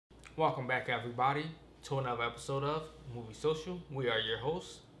Welcome back, everybody, to another episode of Movie Social. We are your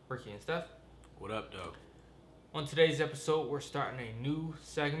hosts, Ricky and Steph. What up, though? On today's episode, we're starting a new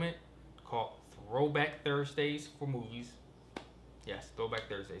segment called Throwback Thursdays for movies. Yes, Throwback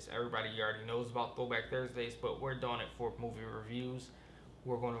Thursdays. Everybody already knows about Throwback Thursdays, but we're doing it for movie reviews.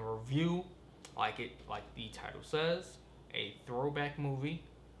 We're going to review, like the title says, a throwback movie.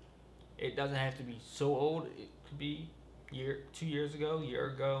 It doesn't have to be so old. It could be 2 years ago, year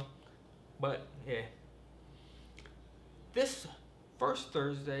ago. But yeah, this first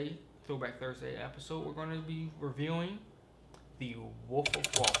Thursday, Throwback Thursday episode, we're going to be reviewing The Wolf of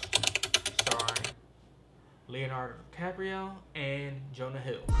Wall Street, starring Leonardo DiCaprio and Jonah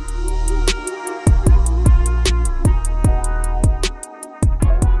Hill.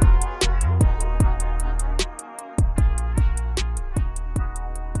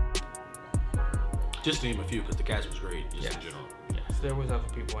 Just to name a few, because the cast was great, just in general. Yes, there was other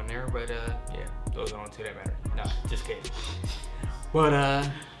people in there, but yeah, those aren't too that matter. No, just kidding. But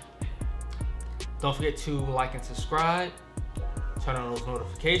don't forget to like and subscribe, turn on those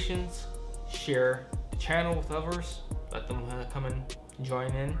notifications, share the channel with others, let them come and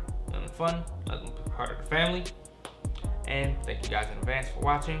join in on the fun, let them be part of the family. And thank you guys in advance for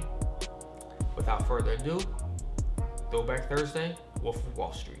watching. Without further ado, Throwback Thursday, Wolf of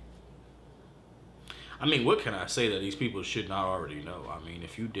Wall Street. I mean, what can I say that these people should not already know? I mean,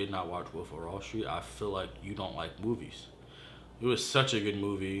 if you did not watch Wolf of Wall Street, I feel like you don't like movies. It was such a good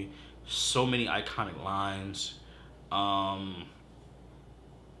movie. So many iconic lines.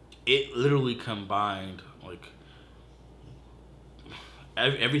 It literally combined, like,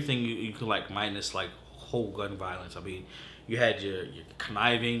 everything you could, like, minus, like, whole gun violence. I mean, you had your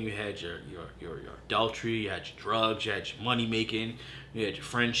conniving, you had your adultery, you had your drugs, you had your money making, you had your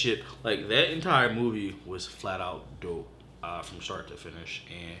friendship. Like, that entire movie was flat out dope from start to finish.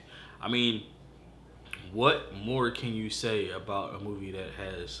 And I mean, what more can you say about a movie that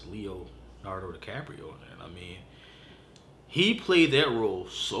has Leonardo DiCaprio in it? I mean, he played that role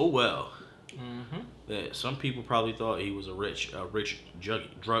so well that some people probably thought he was a rich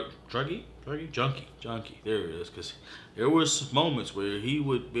junkie. There it is, because there was moments where he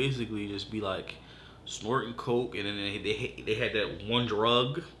would basically just be like snorting coke, and then they had that one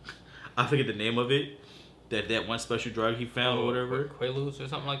drug, I forget the name of it, that one special drug he found or whatever, Quaaludes or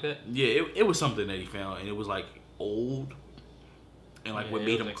something like that. Yeah, it was something that he found, and it was like old, and like what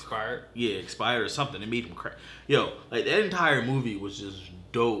made him expired. Yeah, expired or something. It made him crack. Yo, like that entire movie was just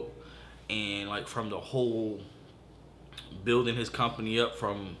dope. And like from the whole building his company up,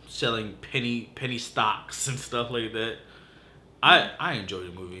 from selling penny stocks and stuff like that, I enjoyed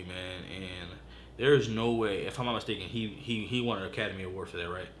the movie, man. And there is no way, if I'm not mistaken, he won an Academy Award for that,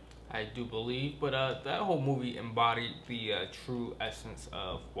 right? I do believe, but that whole movie embodied the true essence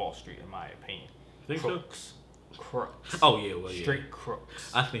of Wall Street, in my opinion. Think crooks. So? Crooks. Oh yeah, well yeah. Straight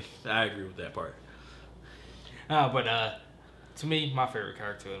crooks. I agree with that part. But to me, my favorite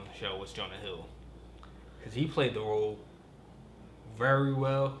character in the show was Jonah Hill, because he played the role very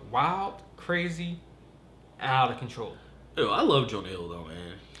well. Wild, crazy, and out of control. Yo, I love Jonah Hill though,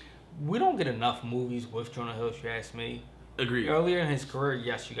 man. We don't get enough movies with Jonah Hill, if you ask me. Agreed. Earlier in his career,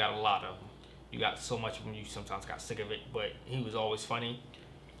 yes, you got a lot of them. You got so much of them, you sometimes got sick of it, but he was always funny.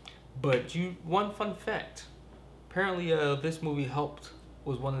 But one fun fact. Apparently, this movie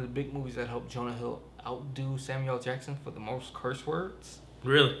was one of the big movies that helped Jonah Hill outdo Samuel Jackson for the most curse words.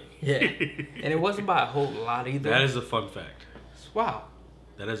 Really? Yeah. And it wasn't by a whole lot either. That is a fun fact. Wow.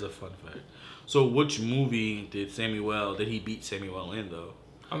 That is a fun fact. So which movie did he beat Samuel in, though?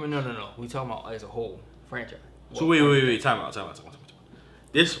 I mean, no. We talking about as a whole franchise. So wait. Time out.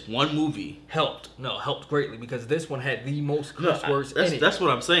 This one movie helped greatly, because this one had the most curse words in it. That's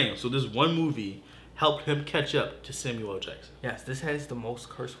what I'm saying. So this one movie helped him catch up to Samuel Jackson. Yes, this has the most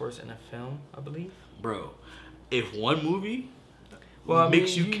curse words in a film, I believe. Bro, if one movie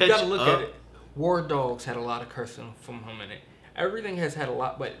makes you catch gotta look up, at it. War Dogs had a lot of cursing from him in it. Everything has had a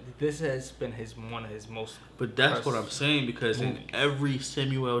lot, but this has been one of his most. But that's what I'm saying, because movies. In every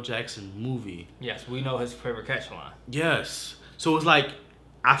Samuel Jackson movie, yes, we know his favorite catch line. Yes, so it's like,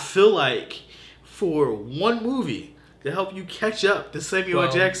 I feel like for one movie to help you catch up to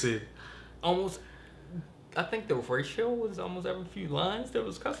Samuel Jackson, I think the ratio was almost every few lines that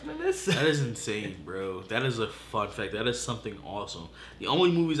was cussing in this. That is insane, bro. That is a fun fact. That is something awesome. The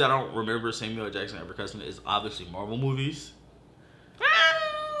only movies I don't remember Samuel Jackson ever cussing in is obviously Marvel movies.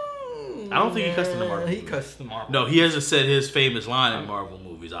 I don't think he cussed in the Marvel movies. He cussed in the Marvel. No, he hasn't said his famous line in Marvel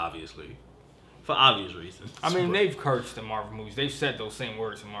movies, obviously. For obvious reasons. I mean, they've cursed in Marvel movies. They've said those same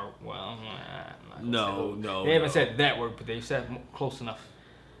words in Marvel. Well, no. They haven't said that word, but they've said close enough.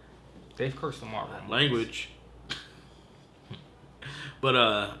 They've cursed the Marvel movies. Language. But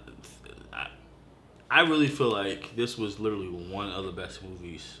I really feel like this was literally one of the best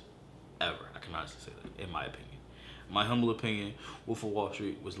movies ever. I can honestly say that, in my opinion. My humble opinion, Wolf of Wall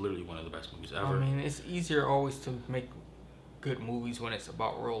Street was literally one of the best movies ever. I mean, it's easier always to make good movies when it's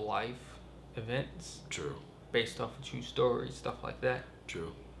about real life events. True. Based off of true stories, stuff like that.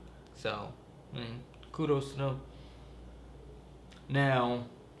 True. So, kudos to them. Now,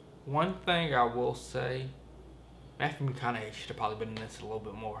 one thing I will say, Matthew McConaughey should have probably been in this a little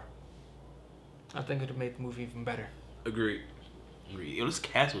bit more. I think it would have made the movie even better. Agreed. Yo, this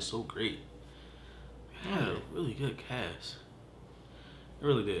cast was so great. Yeah, really good cast. It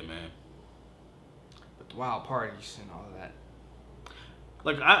really did, man. But the wild parties and all of that.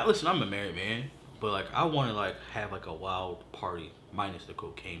 Like, listen, I'm a married man, but like, I want to like have like a wild party minus the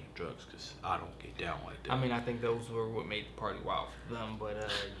cocaine and drugs, cause I don't get down like that. I mean, I think those were what made the party wild for them,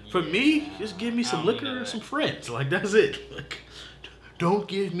 but for me, just give me some liquor and some friends. Like, that's it. Like, don't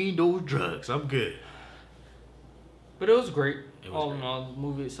give me no drugs. I'm good. But it was great. All great. in all, the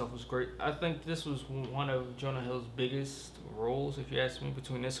movie itself was great. I think this was one of Jonah Hill's biggest roles, if you ask me,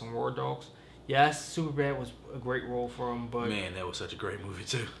 between this and War Dogs. Yes, Superbad was a great role for him, but man, that was such a great movie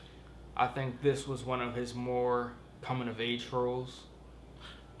too. I think this was one of his more coming of age roles.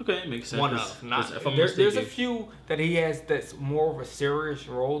 Okay, it makes sense. One of, not there's a few that he has that's more of a serious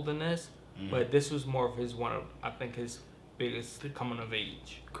role than this, but this was more of his one of, I think, his biggest coming of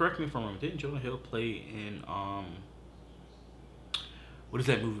age. Correct me if I'm wrong. Didn't Jonah Hill play in what is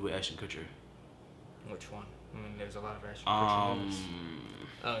that movie with Ashton Kutcher? Which one? I mean, there's a lot of Ashton Kutcher movies.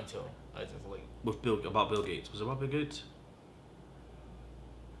 Until late. With Bill Gates. Was it about Bill Gates?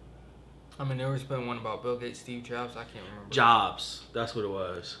 I mean, there's been one about Bill Gates, Steve Jobs. I can't remember. Jobs. That's what it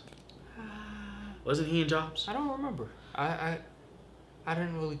was. Wasn't he in Jobs? I don't remember. I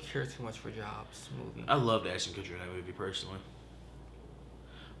didn't really care too much for Jobs movie. I loved Ashton Kutcher in that movie personally.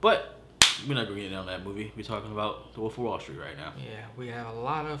 But we're not going to get on that movie. We're talking about The Wolf of Wall Street right now. Yeah, we have a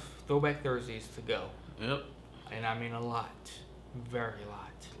lot of Throwback Thursdays to go. Yep. And I mean a lot. Very lot.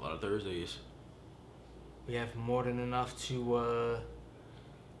 A lot of Thursdays. We have more than enough to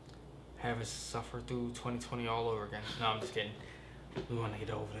have us suffer through 2020 all over again. No, I'm just kidding. We want to get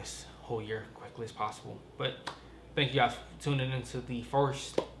over this whole year quickly as possible. But thank you guys for tuning into the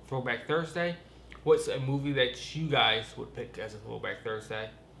first Throwback Thursday. What's a movie that you guys would pick as a Throwback Thursday?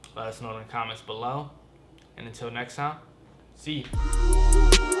 Let us know in the comments below. And until next time, see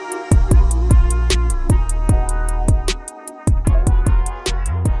you.